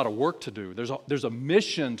 There's a whole lot of work to do. There's a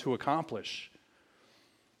mission to accomplish.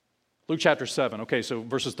 Luke chapter 7, okay, so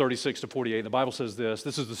verses 36 to 48, the Bible says this.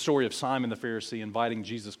 This is the story of Simon the Pharisee inviting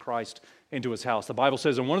Jesus Christ into his house. The Bible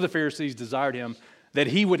says, and one of the Pharisees desired him that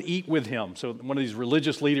he would eat with him. So one of these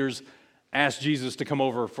religious leaders asked Jesus to come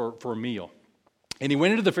over for a meal. And he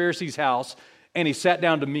went into the Pharisee's house, and he sat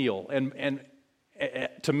down to meal and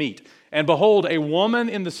to meat. And behold, a woman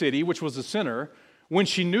in the city, which was a sinner, when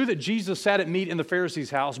she knew that Jesus sat at meat in the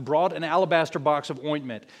Pharisee's house, brought an alabaster box of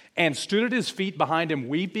ointment and stood at his feet behind him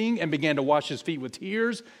weeping and began to wash his feet with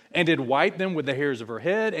tears and did wipe them with the hairs of her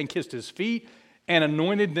head and kissed his feet and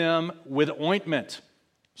anointed them with ointment.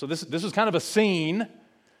 So this is kind of a scene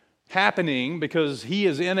happening because he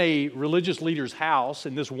is in a religious leader's house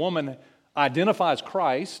and this woman identifies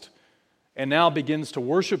Christ and now begins to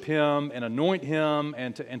worship him and anoint him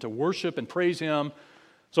and to worship and praise him.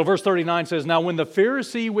 So verse 39 says, now when the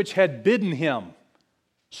Pharisee which had bidden him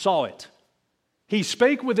saw it, he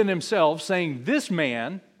spake within himself, saying, this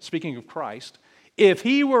man, speaking of Christ, if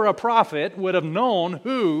he were a prophet, would have known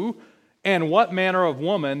who and what manner of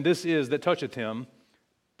woman this is that toucheth him,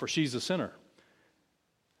 for she's a sinner.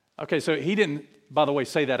 Okay, so he didn't, by the way,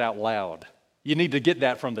 say that out loud. You need to get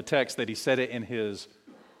that from the text that he said it in his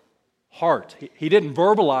heart. He didn't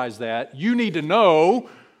verbalize that. You need to know,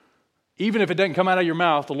 even if it doesn't come out of your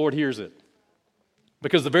mouth, the Lord hears it.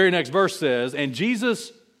 Because the very next verse says, and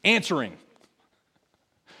Jesus answering.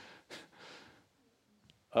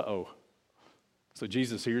 Uh-oh. So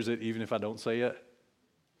Jesus hears it even if I don't say it?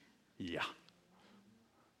 Yeah.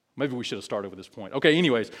 Maybe we should have started with this point. Okay,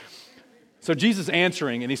 anyways. So Jesus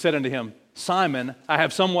answering, and he said unto him, Simon, I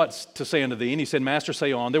have somewhat to say unto thee. And he said, Master,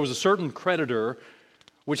 say on. There was a certain creditor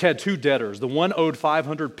which had two debtors. The one owed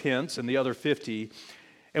 500 pence and the other 50.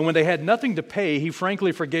 And when they had nothing to pay, he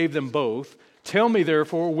frankly forgave them both. Tell me,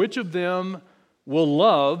 therefore, which of them will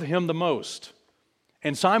love him the most?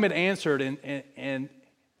 And Simon answered and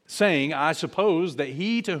saying, I suppose that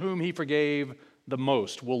he to whom he forgave the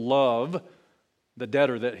most will love the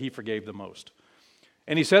debtor that he forgave the most.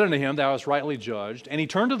 And he said unto him, thou hast rightly judged. And he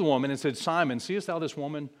turned to the woman and said, Simon, seest thou this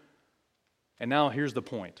woman? And now here's the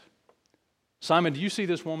point. Simon, do you see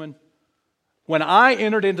this woman? When I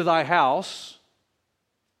entered into thy house,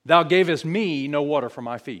 thou gavest me no water for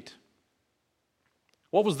my feet.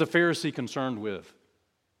 What was the Pharisee concerned with?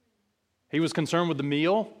 He was concerned with the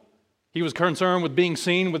meal. He was concerned with being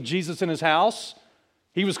seen with Jesus in his house.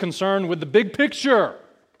 He was concerned with the big picture.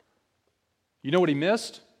 You know what he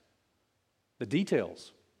missed? The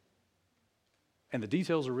details. And the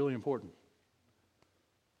details are really important.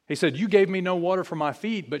 He said, you gave me no water for my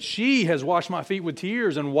feet, but she has washed my feet with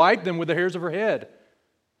tears and wiped them with the hairs of her head.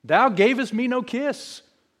 Thou gavest me no kiss,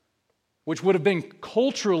 which would have been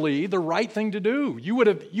culturally the right thing to do. You would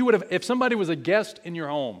have, if somebody was a guest in your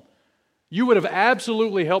home, you would have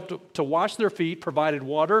absolutely helped to wash their feet, provided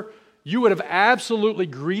water. You would have absolutely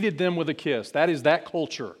greeted them with a kiss. That is that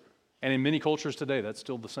culture. And in many cultures today, that's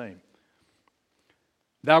still the same.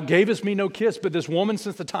 Thou gavest me no kiss, but this woman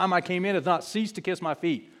since the time I came in hath not ceased to kiss my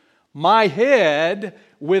feet. My head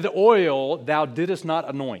with oil thou didst not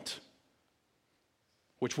anoint,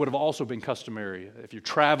 which would have also been customary. If you're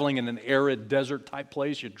traveling in an arid desert type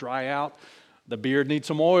place, you dry out, the beard needs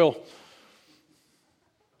some oil.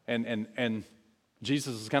 And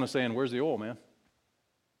Jesus is kind of saying, where's the oil, man?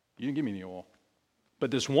 You didn't give me any oil.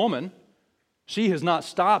 But this woman, she has not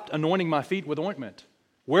stopped anointing my feet with ointment.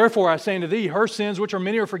 Wherefore I say unto thee, her sins which are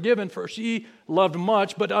many are forgiven, for she loved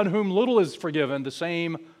much, but on whom little is forgiven, the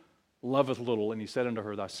same loveth little. And he said unto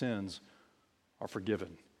her, thy sins are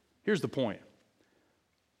forgiven. Here's the point.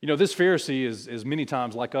 You know, this Pharisee is many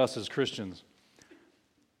times like us as Christians,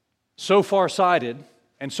 so far-sighted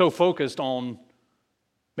and so focused on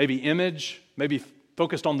maybe image, maybe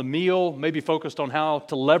focused on the meal, maybe focused on how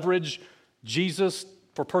to leverage Jesus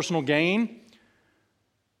for personal gain,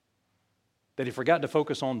 that he forgot to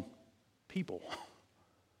focus on people.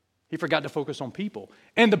 He forgot to focus on people.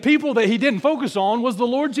 And the people that he didn't focus on was the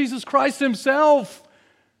Lord Jesus Christ himself.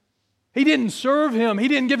 He didn't serve him. He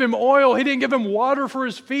didn't give him oil. He didn't give him water for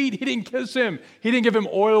his feet. He didn't kiss him. He didn't give him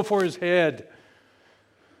oil for his head.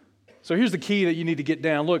 So here's the key that you need to get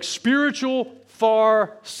down. Look, spiritual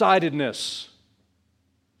far-sightedness.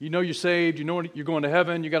 You know you're saved. You know you're going to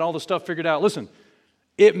heaven. You got all the stuff figured out. Listen,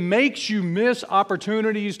 it makes you miss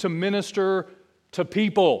opportunities to minister to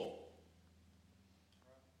people.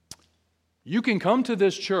 You can come to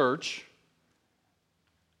this church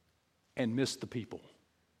and miss the people.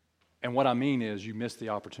 And what I mean is you miss the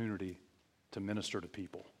opportunity to minister to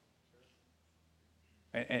people.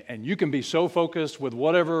 And you can be so focused with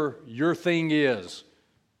whatever your thing is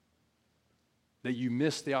that you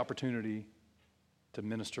miss the opportunity to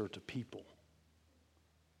minister to people.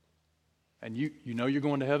 And you know you're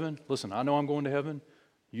going to heaven. Listen, I know I'm going to heaven.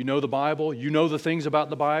 You know the Bible. You know the things about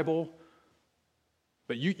the Bible.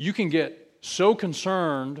 But you can get so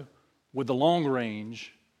concerned with the long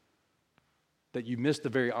range that you miss the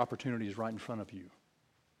very opportunities right in front of you.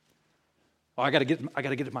 Oh, I got to get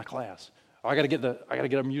to my class. Oh, I got to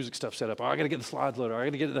get our music stuff set up. Oh, I got to get the slides loaded. I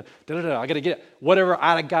got to get the da-da-da. I got to get whatever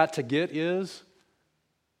I got to get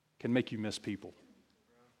can make you miss people.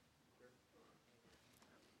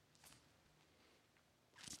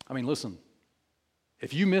 I mean, listen,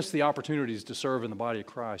 if you miss the opportunities to serve in the body of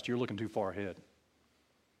Christ, you're looking too far ahead.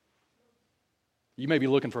 You may be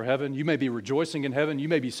looking for heaven. You may be rejoicing in heaven. You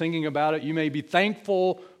may be singing about it. You may be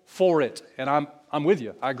thankful for it. And I'm with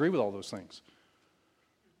you. I agree with all those things.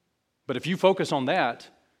 But if you focus on that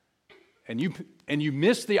and you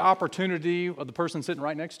miss the opportunity of the person sitting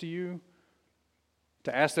right next to you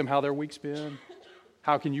to ask them how their week's been,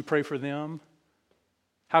 how can you pray for them?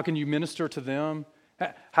 How can you minister to them?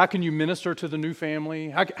 How can you minister to the new family?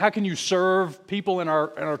 How can you serve people in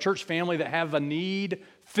our church family that have a need,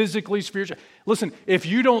 physically, spiritually? Listen, if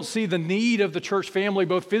you don't see the need of the church family,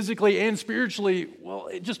 both physically and spiritually, well,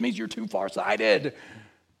 it just means you're too far-sighted.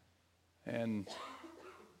 And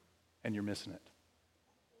you're missing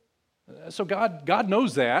it. So God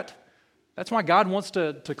knows that. That's why God wants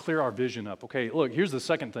to clear our vision up. Okay, look, here's the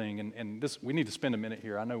second thing, and this we need to spend a minute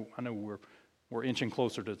here. I know we're inching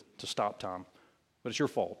closer to stop time. But it's your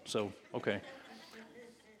fault, so, okay.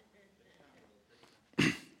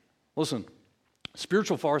 Listen,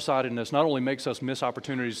 spiritual farsightedness not only makes us miss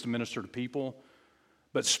opportunities to minister to people,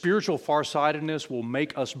 but spiritual farsightedness will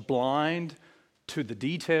make us blind to the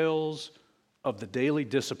details of the daily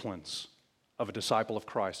disciplines of a disciple of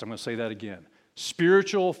Christ. I'm going to say that again.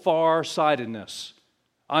 Spiritual farsightedness.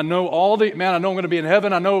 I know I'm going to be in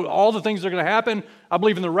heaven. I know all the things that are going to happen. I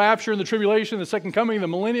believe in the rapture and the tribulation, the second coming, the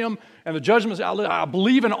millennium, and the judgments. I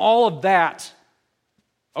believe in all of that.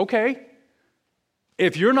 Okay.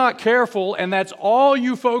 If you're not careful and that's all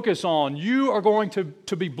you focus on, you are going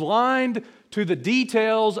to be blind to the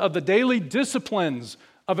details of the daily disciplines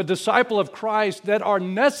of a disciple of Christ that are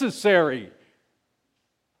necessary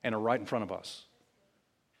and are right in front of us.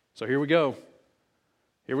 So here we go.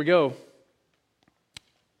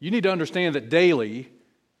 You need to understand that daily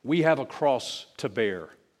we have a cross to bear.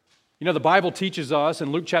 You know, the Bible teaches us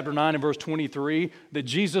in Luke chapter 9 and verse 23 that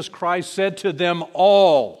Jesus Christ said to them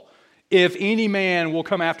all, "If any man will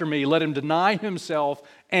come after me, let him deny himself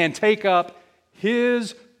and take up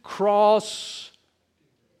his cross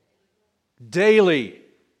daily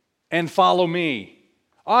and follow me."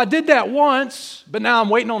 Oh, I did that once, but now I'm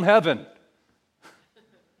waiting on heaven.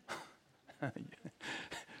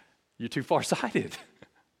 You're too far-sighted.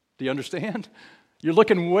 Do you understand? You're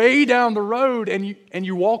looking way down the road and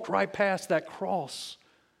you walk right past that cross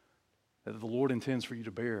that the Lord intends for you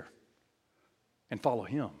to bear and follow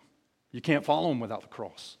Him. You can't follow Him without the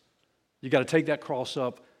cross. You got to take that cross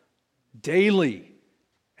up daily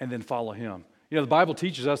and then follow Him. You know, the Bible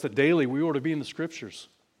teaches us that daily we ought to be in the Scriptures.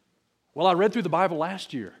 Well, I read through the Bible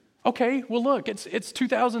last year. Okay, well look, it's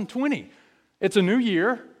 2020. It's a new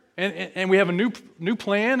year. And we have a new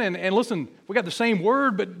plan, and listen, we got the same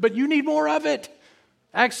word, but you need more of it.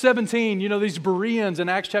 Acts 17, you know, these Bereans in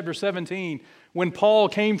Acts chapter 17, when Paul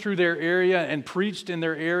came through their area and preached in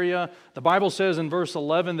their area, the Bible says in verse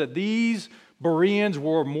 11 that these Bereans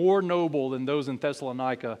were more noble than those in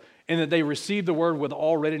Thessalonica, and that they received the word with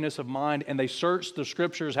all readiness of mind, and they searched the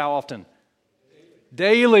Scriptures how often?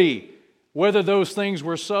 Daily. Whether those things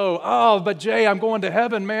were so. Oh, but Jay, I'm going to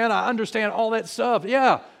heaven, man. I understand all that stuff.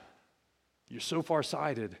 Yeah. You're so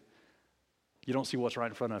far-sighted, you don't see what's right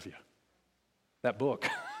in front of you. That book.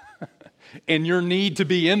 And your need to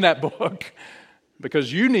be in that book.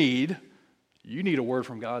 Because you need a word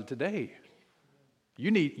from God today.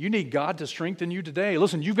 You need God to strengthen you today.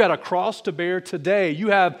 Listen, you've got a cross to bear today. You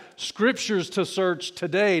have Scriptures to search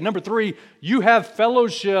today. Number 3, you have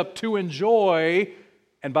fellowship to enjoy.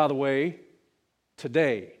 And by the way,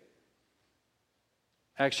 today.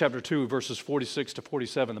 Acts chapter 2, verses 46 to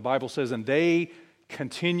 47, the Bible says, "And they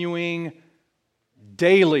continuing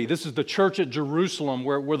daily," this is the church at Jerusalem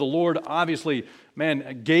where the Lord obviously,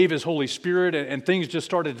 gave His Holy Spirit and things just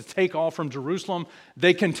started to take off from Jerusalem.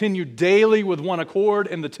 They continued daily with one accord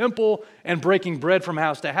in the temple and breaking bread from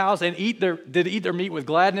house to house and eat their meat with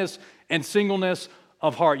gladness and singleness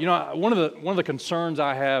of heart. You know, one of the concerns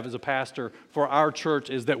I have as a pastor for our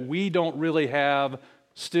church is that we don't really have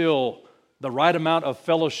still the right amount of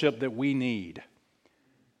fellowship that we need.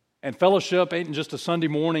 And fellowship ain't just a Sunday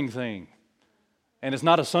morning thing. And it's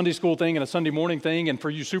not a Sunday school thing and a Sunday morning thing. And for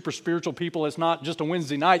you super spiritual people, it's not just a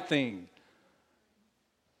Wednesday night thing.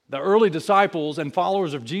 The early disciples and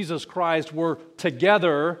followers of Jesus Christ were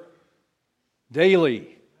together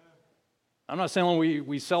daily. I'm not saying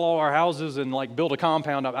we sell all our houses and like build a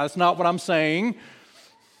compound up. That's not what I'm saying.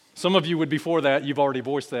 Some of you would be for that. You've already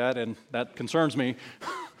voiced that, and that concerns me.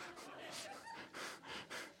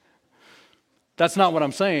 That's not what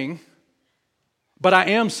I'm saying. But I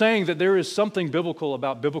am saying that there is something biblical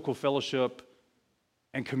about biblical fellowship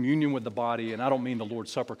and communion with the body. And I don't mean the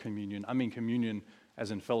Lord's Supper communion. I mean communion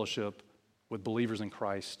as in fellowship with believers in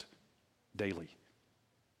Christ daily.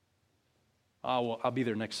 Oh, well, I'll be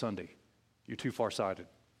there next Sunday. You're too far-sighted.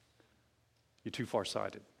 You're too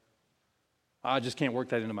far-sighted. I just can't work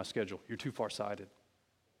that into my schedule. You're too far-sighted.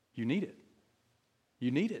 You need it.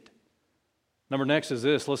 You need it. Number next is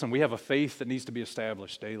this. Listen, we have a faith that needs to be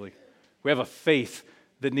established daily. We have a faith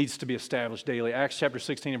that needs to be established daily. Acts chapter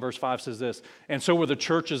 16 and verse 5 says this, and so were the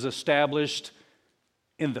churches established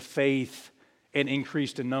in the faith and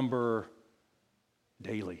increased in number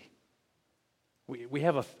daily. We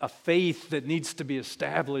have a faith that needs to be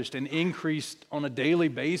established and increased on a daily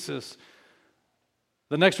basis.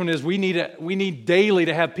 The next one is we need daily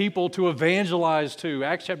to have people to evangelize to.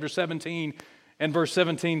 Acts chapter 17 and verse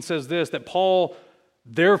 17 says this, that Paul,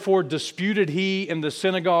 therefore disputed he in the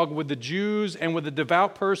synagogue with the Jews and with the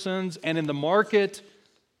devout persons and in the market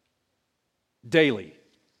daily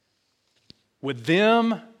with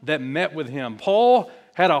them that met with him. Paul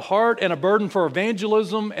had a heart and a burden for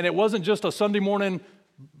evangelism, and it wasn't just a Sunday morning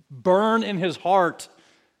burn in his heart.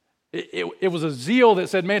 It was a zeal that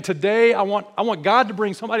said, man, today I want God to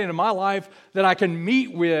bring somebody into my life that I can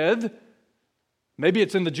meet with. Maybe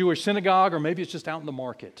it's in the Jewish synagogue, or maybe it's just out in the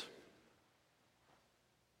market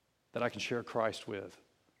that I can share Christ with.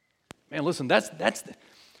 Man, listen,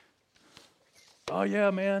 oh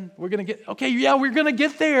yeah, man, we're going to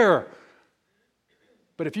get there.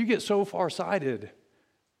 But if you get so far-sighted,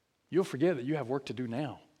 you'll forget that you have work to do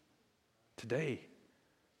now, today.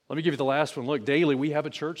 Let me give you the last one. Look, daily we have a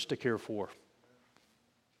church to care for.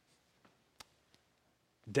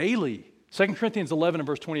 Daily. 2 Corinthians 11 and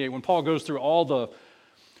verse 28, when Paul goes through all the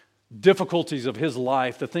difficulties of his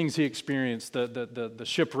life, the things he experienced, the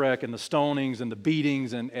shipwreck and the stonings and the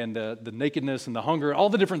beatings and the nakedness and the hunger, all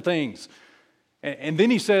the different things. And then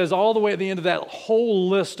he says all the way at the end of that whole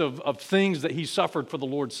list of things that he suffered for the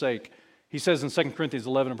Lord's sake. He says in 2 Corinthians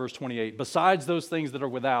 11 and verse 28, besides those things that are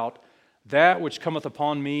without, that which cometh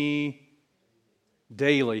upon me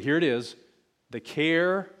daily, here it is, the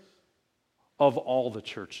care of all the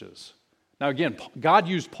churches. Now again, God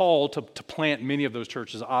used Paul to plant many of those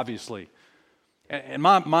churches, obviously. And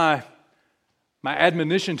my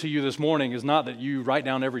admonition to you this morning is not that you write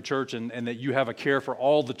down every church and that you have a care for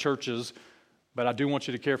all the churches, but I do want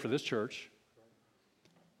you to care for this church.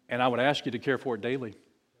 And I would ask you to care for it daily.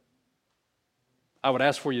 I would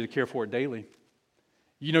ask for you to care for it daily.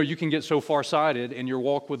 You know, you can get so far-sighted in your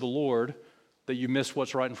walk with the Lord that you miss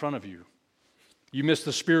what's right in front of you. You miss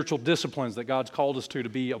the spiritual disciplines that God's called us to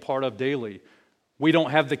be a part of daily. We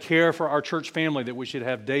don't have the care for our church family that we should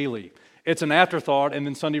have daily. It's an afterthought, and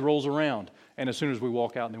then Sunday rolls around. And as soon as we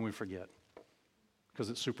walk out, then we forget.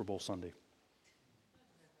 Because it's Super Bowl Sunday.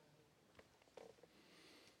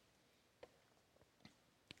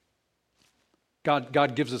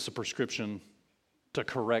 God gives us a prescription to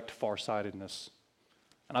correct farsightedness.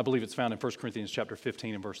 And I believe it's found in 1 Corinthians chapter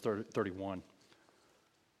 15 and verse 31.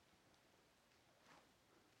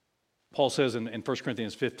 Paul says in 1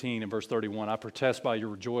 Corinthians 15 and verse 31, I protest by your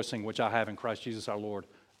rejoicing which I have in Christ Jesus our Lord.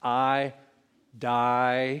 I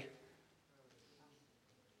die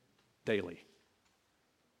daily.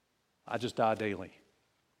 I just die daily.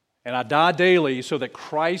 And I die daily so that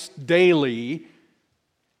Christ daily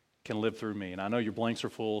can live through me. And I know your blanks are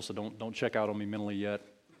full, so don't check out on me mentally yet.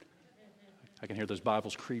 I can hear those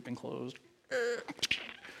Bibles creeping closed.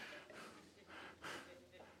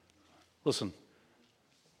 Listen,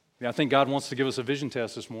 I think God wants to give us a vision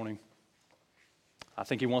test this morning. I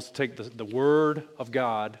think He wants to take the Word of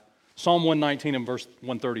God. Psalm 119 and verse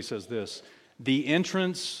 130 says this, the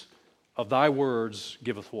entrance of thy words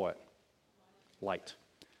giveth what? Light.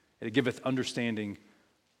 It giveth understanding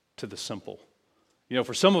to the simple. You know,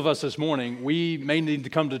 for some of us this morning, we may need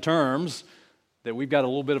to come to terms that we've got a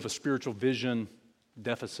little bit of a spiritual vision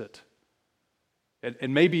deficit.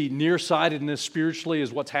 And maybe nearsightedness spiritually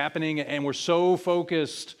is what's happening, and we're so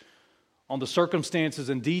focused on the circumstances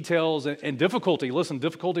and details and difficulty. Listen,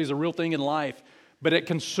 difficulty is a real thing in life, but it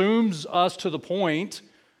consumes us to the point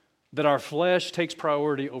that our flesh takes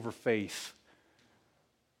priority over faith.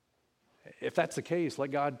 if that's the case,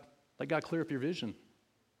 let God clear up your vision.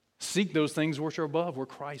 Seek those things which are above, where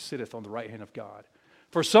Christ sitteth on the right hand of God.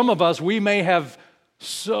 For some of us, we may have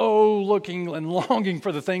so looking and longing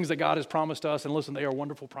for the things that God has promised us, and listen, they are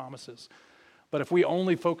wonderful promises. But if we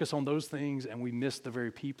only focus on those things and we miss the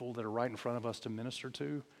very people that are right in front of us to minister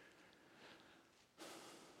to,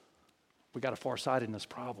 we got a farsightedness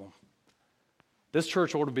problem. This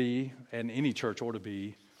church ought to be, and any church ought to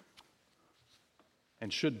be,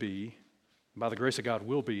 and should be, by the grace of God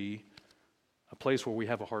will be, a place where we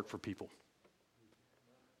have a heart for people.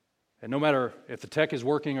 And no matter if the tech is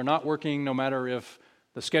working or not working, no matter if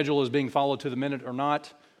the schedule is being followed to the minute or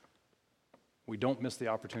not, we don't miss the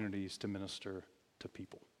opportunities to minister to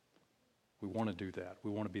people. We want to do that.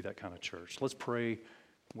 We want to be that kind of church. Let's pray.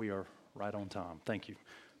 We are right on time. Thank you.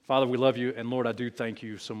 Father, we love you. And Lord, I do thank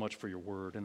you so much for your word. And